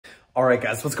All right,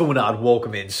 guys, what's going on?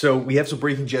 Welcome in. So we have some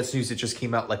breaking Jets news that just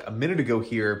came out like a minute ago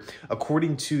here.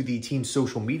 According to the team's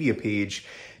social media page,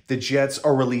 the Jets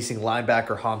are releasing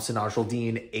linebacker Hamsah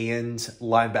Nasrildeen and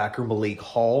linebacker Maalik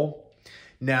Hall.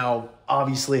 Now,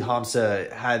 obviously, Hamsah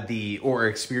had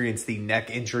experienced the neck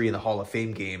injury in the Hall of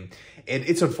Fame game, and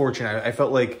it's unfortunate. I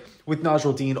felt like with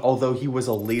Nasrildeen, although he was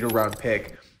a later round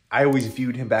pick, I always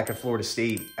viewed him back at Florida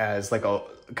State as like a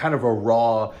kind of a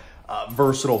raw,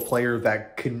 versatile player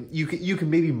that you can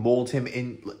maybe mold him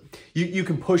in. You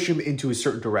can push him into a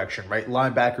certain direction, right?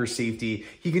 Linebacker, safety,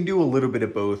 he can do a little bit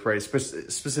of both, right?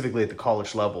 Specifically at the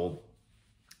college level.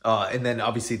 And then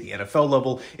obviously at the NFL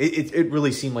level, it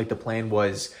really seemed like the plan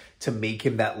was to make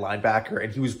him that linebacker.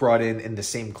 And he was brought in the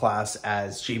same class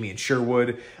as Jamie and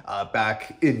Sherwood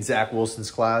back in Zach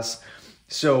Wilson's class.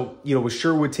 So, you know, with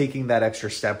Sherwood taking that extra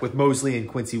step, with Mosley and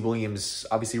Quincy Williams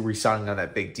obviously re-signing on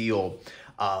that big deal,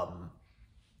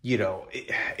 you know,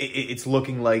 it's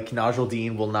looking like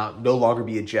Nasrildeen will no longer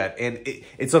be a Jet. And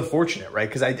it's unfortunate, right?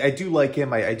 Because I do like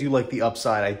him. I do like the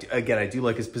upside. I do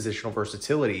like his positional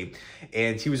versatility.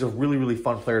 And he was a really, really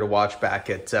fun player to watch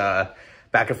back at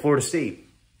Florida State.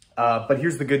 But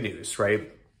here's the good news,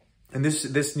 right? And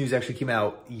this news actually came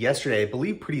out yesterday, I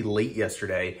believe pretty late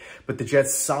yesterday, but the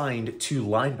Jets signed 2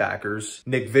 linebackers.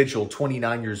 Nick Vigil,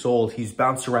 29 years old. He's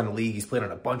bounced around the league. He's played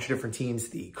on a bunch of different teams,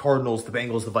 the Cardinals, the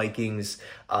Bengals, the Vikings,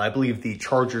 I believe the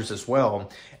Chargers as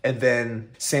well. And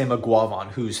then Sam Eguavoen,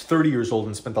 who's 30 years old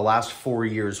and spent the last 4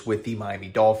 years with the Miami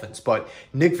Dolphins. But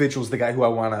Nick Vigil is the guy who I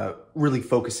want to really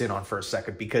focus in on for a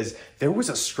second, because there was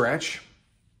a stretch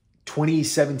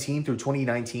 2017 through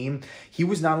 2019, he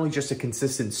was not only just a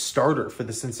consistent starter for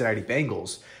the Cincinnati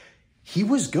Bengals, he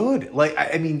was good. Like,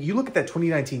 I mean, you look at that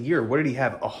 2019 year, what did he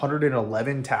have?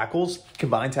 111 tackles,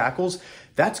 combined tackles.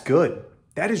 That's good.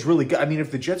 That is really good. I mean,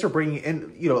 if the Jets are bringing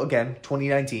in, you know, again,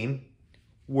 2019,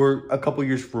 we're a couple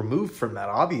years removed from that,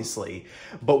 obviously,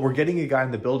 but we're getting a guy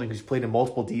in the building who's played in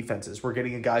multiple defenses. We're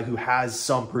getting a guy who has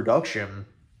some production.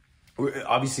 We're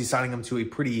obviously signing him to a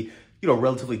pretty, you know,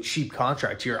 relatively cheap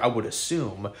contract here, I would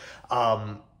assume.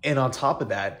 And on top of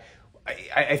that,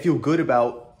 I feel good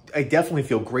about, I definitely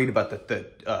feel great about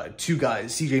the 2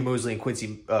 guys, CJ Mosley and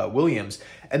Quincy Williams,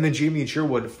 and then Jamie and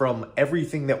Sherwood. From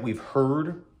everything that we've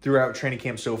heard throughout training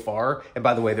camp so far, and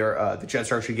by the way, the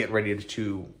Jets are actually getting ready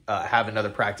to have another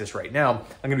practice right now.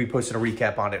 I'm going to be posting a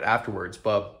recap on it afterwards,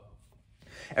 but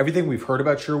everything we've heard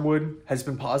about Sherwood has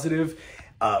been positive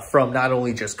from not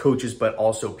only just coaches, but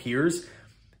also peers.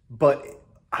 But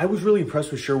I was really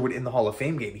impressed with Sherwood in the Hall of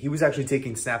Fame game. He was actually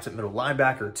taking snaps at middle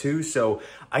linebacker too. So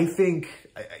I think,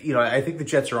 you know, I think the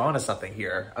Jets are onto something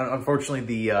here. Unfortunately,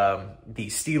 the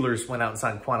Steelers went out and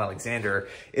signed Quan Alexander.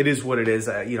 It is what it is.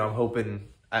 You know, I'm hoping,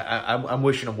 I'm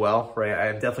wishing him well, right?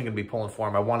 I'm definitely going to be pulling for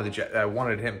him. I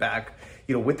wanted him back,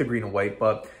 you know, with the green and white.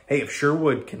 But hey, if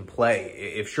Sherwood can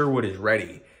play, if Sherwood is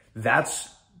ready, that's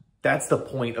the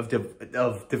point of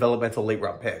developmental late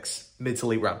round picks, mid to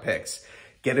late round picks.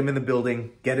 Get him in the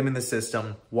building, get him in the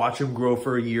system, watch him grow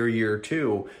for a year or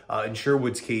two. In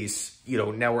Sherwood's case, you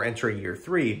know, now we're entering year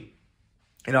 3,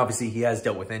 and obviously he has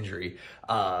dealt with injury,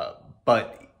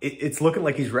 but it's looking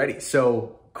like he's ready.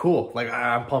 So cool, like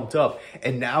I'm pumped up.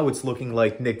 And now it's looking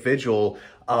like Nick Vigil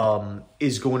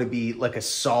is going to be like a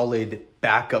solid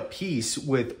backup piece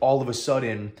with all of a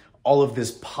sudden all of this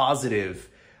positive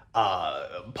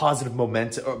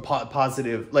momentum, or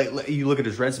positive, like you look at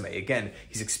his resume. Again,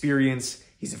 he's experienced,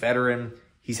 he's a veteran,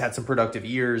 he's had some productive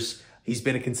years, he's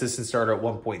been a consistent starter at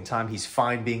one point in time, he's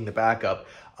fine being the backup.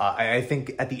 I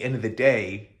think at the end of the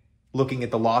day, looking at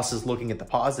the losses, looking at the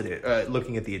positive,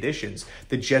 looking at the additions,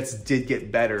 the Jets did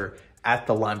get better at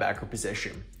the linebacker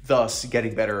position, thus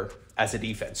getting better as a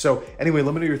defense. So anyway,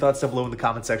 let me know your thoughts down below in the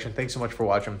comment section. Thanks so much for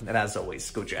watching, and as always,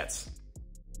 go Jets.